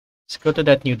Let's go to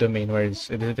that new domain. Where is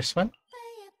it? This one?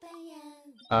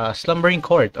 Slumbering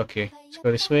Court. Okay, let's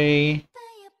go this way.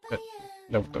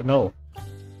 No, no.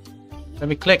 Let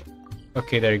me click.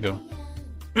 Okay, there you go.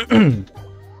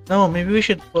 No, maybe we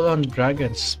should pull on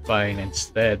Dragon Spine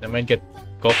instead. I might get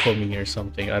Kokomi or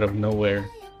something out of nowhere.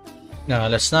 No,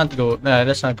 let's not go. Nah,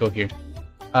 let's not go here.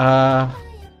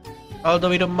 All the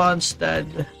way to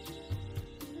Mondstadt.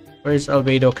 Where's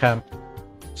Albedo camp?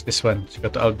 It's this one. Let's go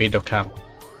to Albedo camp.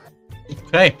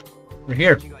 Okay, we're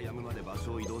here.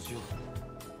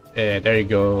 Yeah, there you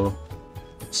go.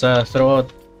 Let's throw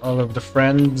out all of the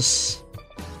friends.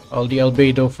 All the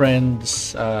Albedo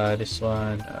friends. This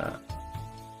one.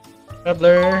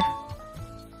 Traveler.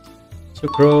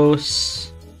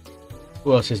 Sucrose.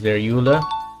 Who else is there? Eula.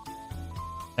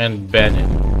 And Bennett.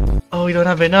 Oh, we don't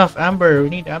have enough. Amber. We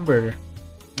need Amber.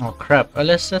 Oh, crap.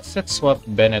 Let's swap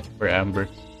Bennett for Amber.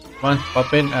 Come on,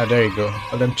 pop in. Ah, there you go.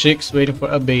 All them chicks waiting for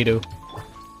Albedo.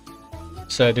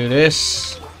 So do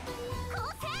this.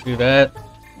 Do that.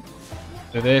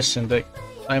 Do this and like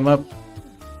climb up.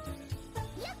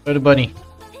 For the bunny.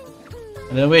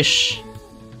 And then wish.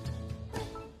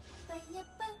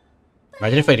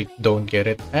 Imagine if I don't get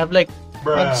it. I have like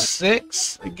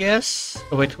 6, I guess.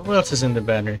 Oh wait, who else is in the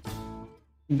banner?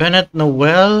 Bennett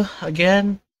Noel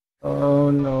again?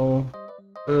 Oh no.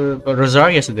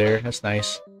 Rosaria's there. That's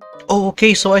nice. Oh,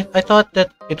 okay. So I thought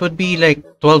that it would be like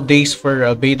 12 days for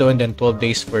Albedo and then 12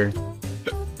 days for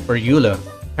Eula.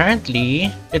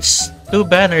 Apparently, it's 2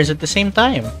 banners at the same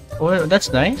time. Oh,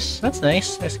 that's nice. That's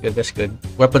nice. That's good. That's good.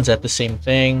 Weapons at the same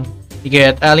thing. You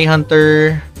get Alley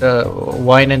Hunter, the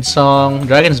Wine and Song,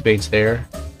 Dragon's Bane's there.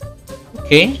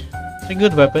 Okay. So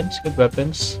good weapons. Good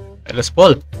weapons. Right, let's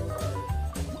pull.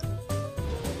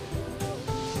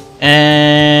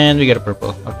 And we get a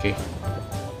purple. Okay.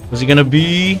 Who's it gonna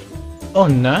be? Oh,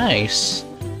 nice.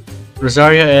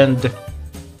 Rosaria and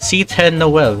C10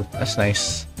 Noel. That's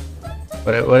nice.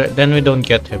 But then we don't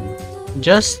get him.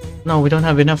 No, we don't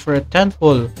have enough for a 10th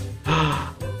pull.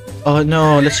 Oh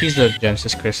no, let's use the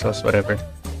Genesis crystals, whatever.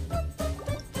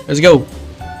 Let's go.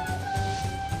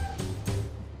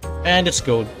 And it's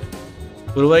gold.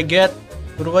 Who do I get?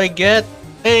 Who do I get?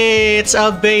 Hey, it's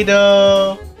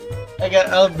Albedo! I got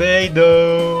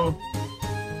Albedo!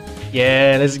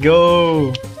 Yeah, let's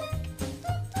go!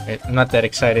 Wait, I'm not that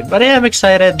excited, but I am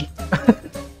excited!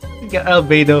 We got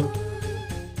Albedo.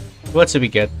 What did we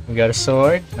get? We got a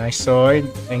sword. Nice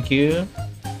sword. Thank you.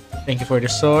 Thank you for the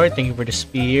sword. Thank you for the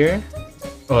spear.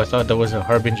 Oh, I thought that was a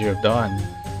Harbinger of Dawn.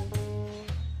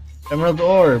 Emerald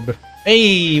Orb.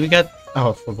 Hey, we got...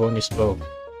 Oh, for bonus bow.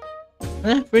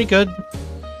 Pretty good.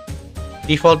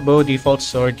 Default bow, default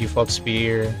sword, default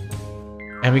spear.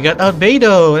 And we got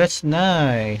Albedo. That's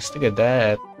nice. Look at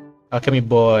that. Alchemy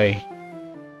boy.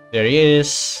 There he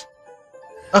is.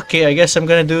 Okay, I guess I'm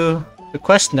gonna do the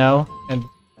quest now and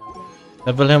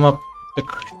level him up the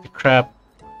crap.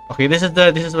 Okay, this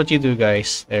is what you do,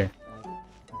 guys. There.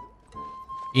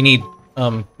 You need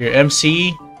your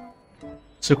MC,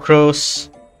 Sucrose,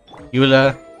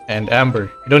 Eula, and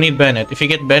Amber. You don't need Bennett. If you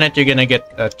get Bennett, you're gonna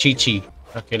get Chi-Chi.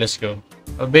 Okay, let's go.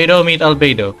 Albedo, meet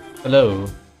Albedo. Hello.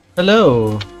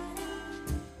 Hello.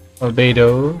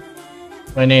 Albedo.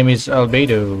 My name is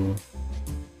Albedo.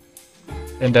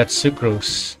 And that's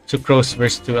Sucrose. Sucrose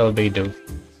versus to Albedo.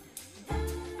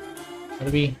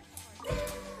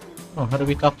 How do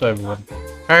we talk to everyone?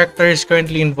 Characters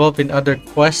currently involved in other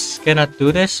quests cannot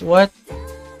do this? What?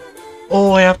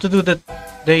 Oh, I have to do the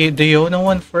Yona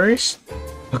one first?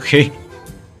 Okay.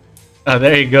 Ah,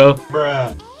 there you go.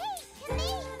 Bruh.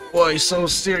 Boy, so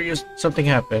serious. Something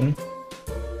happened.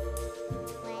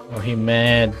 Oh, he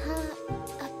mad.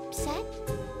 Upset?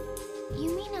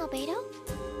 You mean Albedo?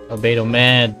 Albedo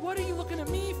mad. What are you looking at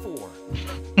me for?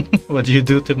 What do you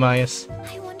do, Timaeus?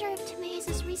 I wonder if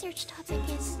Timaeus' research topic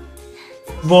is...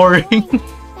 Boring.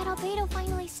 that Albedo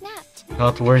finally snapped.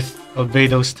 Not worth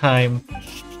Albedo's time.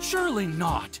 Surely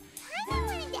not. I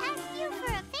wanted to ask you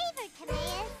for a favor,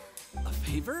 Timaeus. A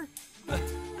favor?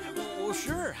 Well,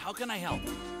 sure. How can I help?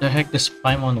 The heck does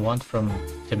Paimon want from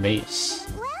Timaeus?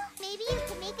 Well, maybe you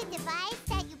can make a device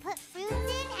that you put fruits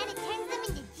in and it turns them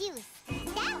into juice.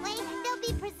 That way, they'll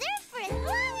be preserved for as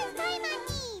long as Paimon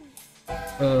needs.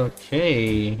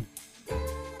 Okay.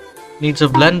 Needs a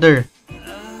blender.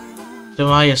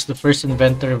 Timaeus, the first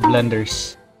inventor of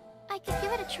blenders. I could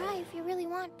give it a try if you really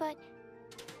want, but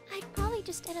I'd probably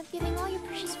just end up giving all your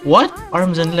precious fruits What? to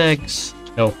Arms and legs.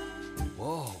 No.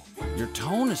 Whoa. Your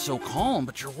tone is so calm,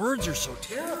 but your words are so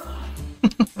terrifying.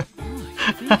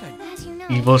 I think As you know,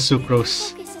 Evil my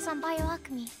Sucrose. focus is on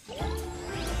bioalchemy.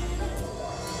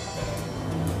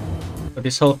 But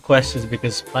this whole quest is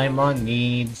because Paimon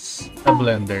needs a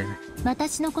blender.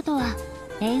 私のことは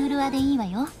エウルアでいいわ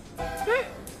よ。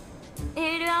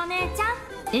エウルアお姉ちゃ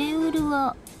ん。エウル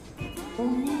アお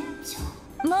姉ちゃ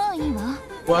ん。もういいわ。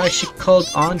Why is she called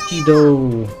Auntie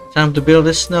though? Time to build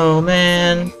a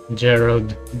snowman.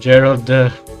 Gerald,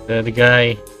 the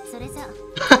guy. それさ。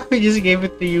We just gave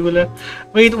it to Eula.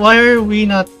 Wait, why are we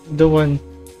not the one?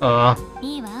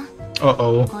 いいわ。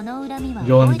Uh-oh. この恨みは。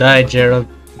You won't die, Gerald.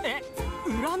 え、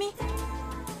恨み？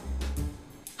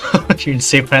 You're in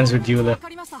safe hands with Eula. わか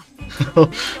りました。勉強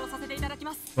させていただき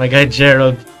ます。My guy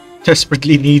Gerald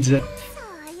desperately needs it. そ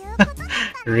ういうことだったんだ。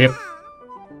 Rip.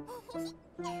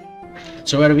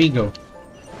 So where do we go?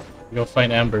 We go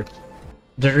find Amber.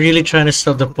 They're really trying to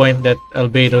sell the point that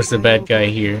Albedo's the bad guy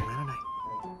here.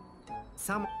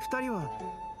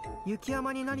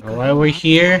 Why we're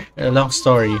here? A long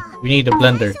story. We need a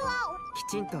blender.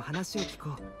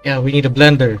 Yeah, we need a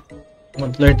blender.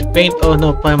 Want to learn to paint? Oh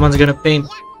no, Paimon's gonna paint. オ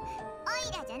イ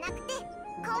ラじゃなくてこ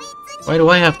いつに Why do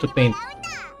I have to paint?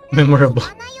 Memorable.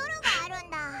 こんな夜がある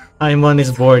んだ。 Paimon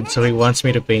is bored, so he wants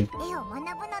me to paint. 絵を学ぶのっ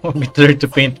て Want me to learn to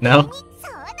paint now? そうだぞ。いい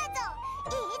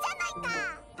じゃない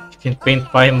か。 You can paint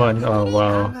Paimon. Oh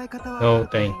wow. No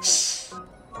thanks.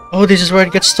 Oh, this is where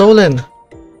it gets stolen. 泥棒。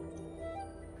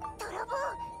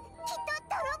きっと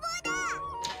泥棒だ。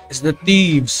 It's the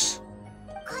thieves.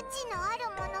 価値のある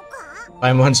ものか。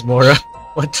 Paimon's Mora.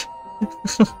 What?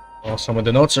 Oh, some of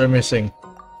the notes are missing.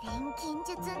 錬金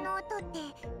術ノートっ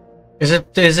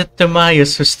て Is it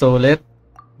Timaeus who stole it?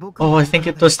 Oh, I think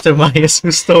it was Timaeus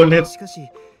who stole it. しかし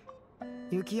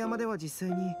雪山では実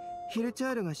際にヒルチ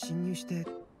ャールが侵入して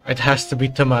It has to be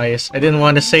Timaeus. I didn't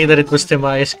want to say that it was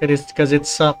Timaeus because it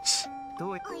sucks. どう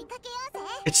追いかけようぜ。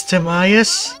 It's Timaeus? 逃が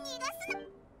す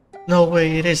な。 No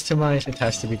way, it is Timaeus. It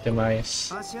has to be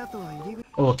Timaeus. 足跡は入り口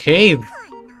Oh, cave. この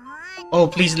Oh,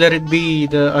 please let it be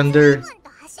the under. ポンと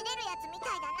走れるやつみた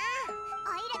いだな。オ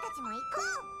イラたちも行こ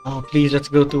う。 Oh, please, let's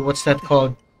go to what's that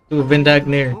called? To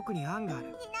Vindagnir. 奥に案がある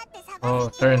になって探し Oh, に行こ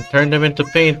う turn them into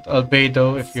paint,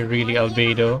 Albedo, if you're really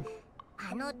Albedo.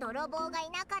 あの泥棒がい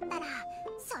なかったら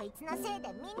そいつのせいで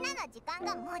みんなの時間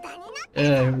が無駄になって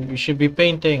Yeah, we should be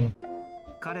painting.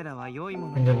 彼らは良いも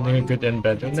の And then と doing 悪いも good の and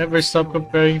bad. We'll never stop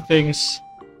comparing things.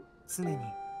 常に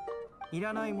い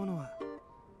らないものは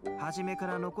初めか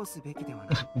ら残すべきでは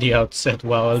ない The outset.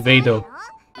 Wow, Albedo.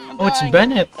 Oh, it's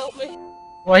Bennett.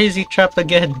 Why is he trapped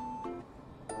again?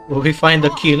 Will we find the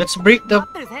key? Let's break the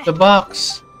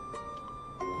box.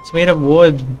 It's made of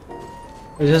wood.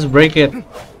 Let's just break it.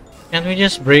 Can't we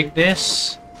just break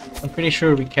this? I'm pretty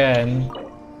sure we can.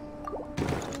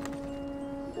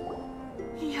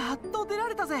 やっと出ら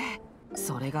れたぜ。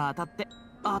それが当たって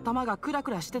頭がクラ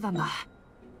クラしてたんだ。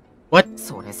 What?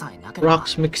 それさえなければ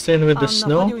Rocks mixed in with あ the ん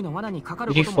なパ snow? デュイの罠にかか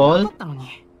る Did こ he ともな fall? かったの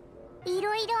に。いろいろあ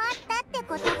ったって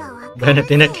ことがわかる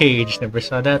Bennett in a cage. Never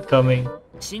saw that coming.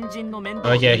 新人の面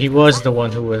Oh yeah, he was the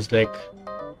one who was like,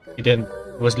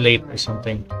 was late or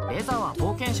something. レザーは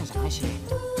冒険者じゃないし。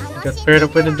 Got paired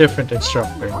up with a different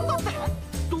instructor.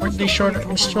 Weren't they short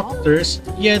instructors?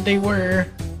 Yeah, they were.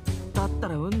 だった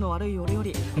ら運の悪い俺よ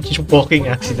り Walking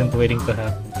accident waiting to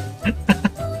happen.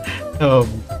 Oh,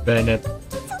 Bennett. ちょ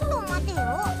っと待てよ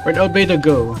Where'd Albedo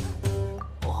go?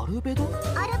 アルベド？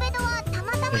アルベドはた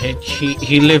またま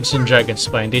He lives in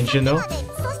Dragonspine, didn't you know? そし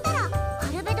たらア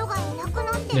ルベドがいなく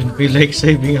なって Didn't we like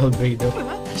saving Albedo?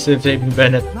 Saving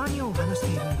Bennett. 何を話し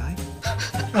ているんだい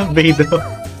Albedo. どこ行っ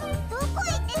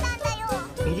てたんだよ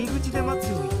入り口で待つ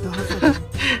よ言ったはずだ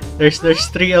There's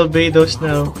 3 Albedos と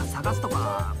now. か探すと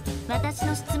か。私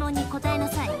の質問に答えな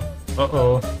さい。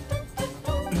 Uh-oh.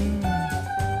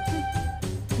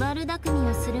 悪巧み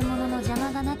をする者の邪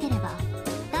魔がなければ、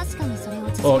確かにそれを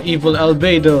続け Oh, evil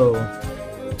Albedo.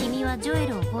 君はジョエ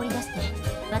ルを放り出して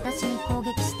私に攻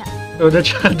撃した。 Oh, the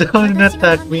child don't 私が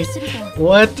attack 反 me. 撃すると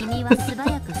What? 君は素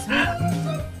早くその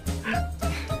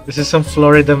This is some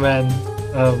Florida man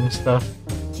stuff.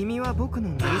 君は僕の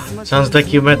なりすまし Sounds like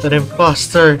you met an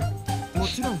imposter. も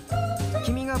ちろん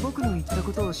君が僕の言った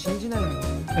ことを信じないのに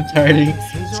Entirely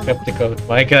skeptical.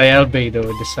 My guy Albedo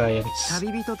with the science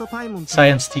旅人とパイモンと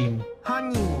science team. 犯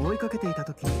人を追いかけていた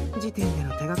時時点で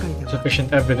の手がかりでは Sufficient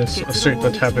evidence to 結 assert 論を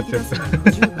what 導 happened き to 出す him. のは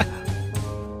不十分だ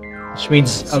Which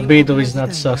means Albedo is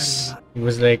not sus. He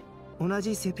was like, 同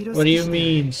じセピロス what do you 騎士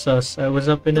mean sus? I was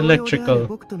up in 同僚である electrical.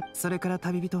 僕とそれから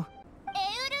旅人エウル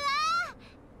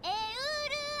ア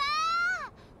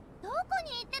どこ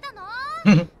に行ってた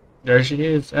の There she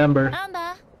is, Amber. アン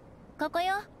バー、ここ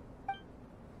よ。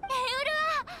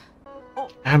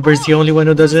 Amber's the only one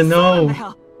who doesn't そうなん know. だ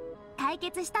よ。解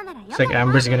決したならよ It's like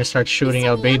Amber's gonna start shooting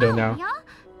Albedo now.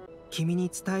 君に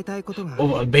伝えたいことがある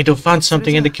Oh, Albedo found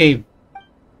something in the cave.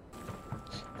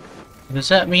 Does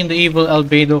that mean the evil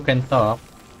Albedo can talk?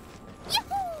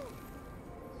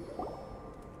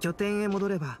 拠点へ戻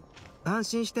れば安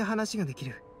心して話ができ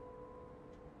る。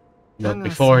 But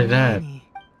before that,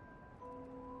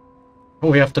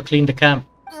 we have to clean the camp.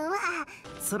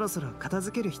 そろそろ片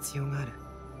付ける必要がある。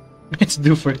 It's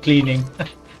due for cleaning.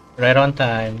 Right on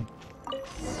time.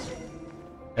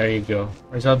 There you go.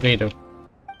 Where's Albedo?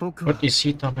 僕は What is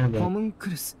he talking ホ about? ムンク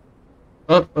ルス。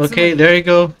 Oh, okay, there you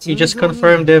go. He just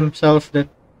confirmed himself that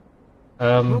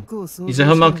僕を想像 he's した a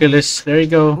のは homunculus. There you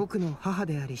go. 僕の母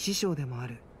であり師匠でもあ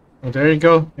る。 Oh, there you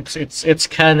go. It's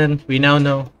canon. We now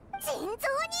know.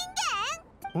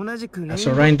 同じく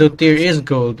So Rhindo Tear is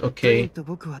gold. レイン Okay. と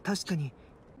僕は確かに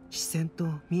視線と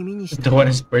耳にし The た。 one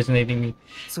is impersonating me.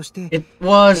 そして It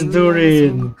was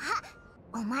Durin.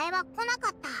 お前は来なか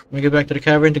った。 We get back to the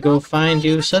cavern to go find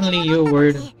you. Suddenly you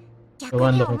were the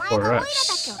one looking for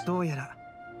us. どうやら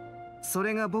そ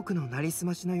れが僕のなりす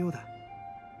ましのようだ。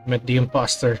 Met the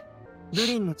imposter. ル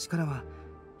リンの力は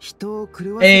人を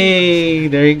狂わせる。 Hey,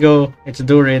 there you go. It's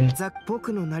Durin.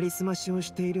 僕のなりすましを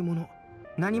している者、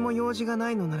何も用事がな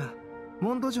いのなら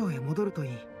モンド城へ戻るとい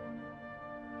い。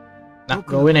 Not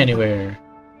going anywhere.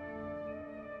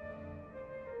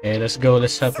 Okay, let's go.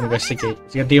 Let's help investigate.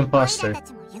 Let's get the お前 imposter. らた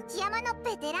ちも雪山の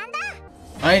ベテランだ。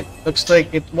 Alright, looks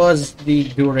like it was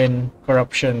the Durin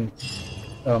corruption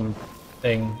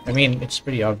thing. I mean, it's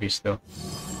pretty obvious though.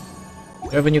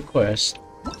 We have a new quest.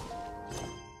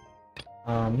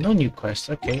 No new quest.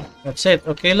 Okay, that's it.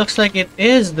 Okay, looks like it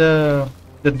is the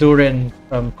Durin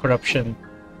corruption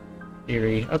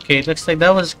theory. Okay, looks like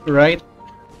that was right.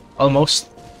 Almost.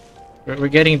 We're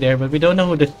getting there, but we don't know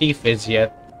who the thief is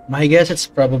yet. My guess it's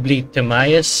probably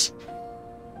Timaeus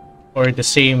or the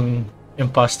same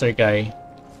imposter guy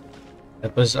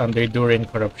that was under Durin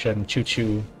corruption. Choo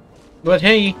choo. But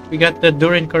hey, we got the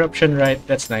Durin corruption right.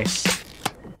 That's nice.